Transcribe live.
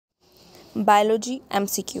Biology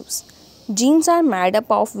MCQs. Genes are made up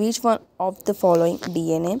of which one of the following?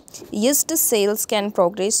 DNA. Yes, the cells can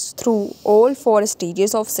progress through all four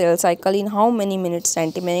stages of cell cycle in how many minutes?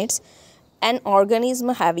 20 minutes. An organism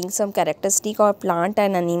having some characteristic or plant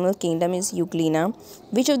and animal kingdom is euglena.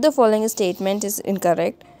 Which of the following statement is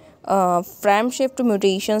incorrect? Frame shift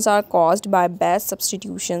mutations are caused by base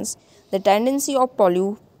substitutions. The tendency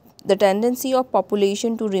of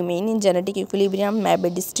population to remain in genetic equilibrium may be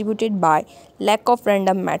distributed by lack of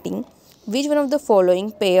random mating. Which one of the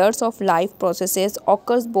following pairs of life processes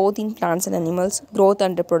occurs both in plants and animals? Growth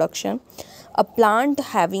and reproduction. A plant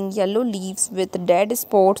having yellow leaves with dead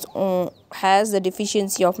spots has the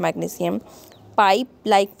deficiency of magnesium.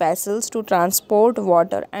 Pipe-like vessels to transport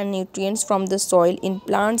water and nutrients from the soil in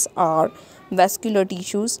plants are vascular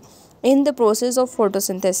tissues. In the process of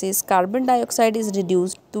photosynthesis, carbon dioxide is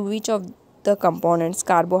reduced to which of the components?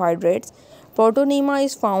 Carbohydrates. Protonema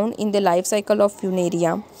is found in the life cycle of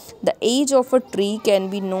Funaria. The age of a tree can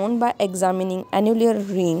be known by examining annular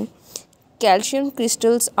ring. Calcium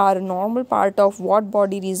crystals are a normal part of what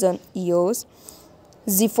body region? Ears.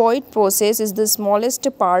 Xiphoid process is the smallest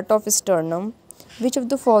part of sternum. Which of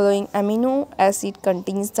the following amino acid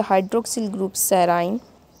contains the hydroxyl group serine?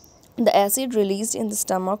 The acid released in the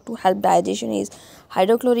stomach to help digestion is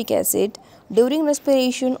hydrochloric acid. During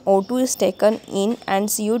respiration, O2 is taken in and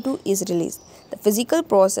CO2 is released. The physical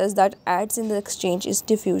process that adds in the exchange is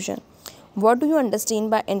diffusion. What do you understand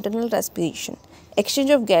by internal respiration? Exchange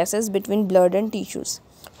of gases between blood and tissues.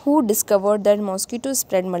 Who discovered that mosquitoes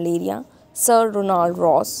spread malaria? Sir Ronald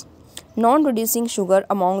Ross. Non-reducing sugar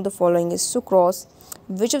among the following is sucrose.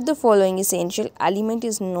 Which of the following essential element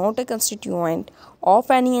is not a constituent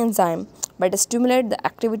of any enzyme but stimulate the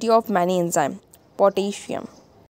activity of many enzymes? Potassium.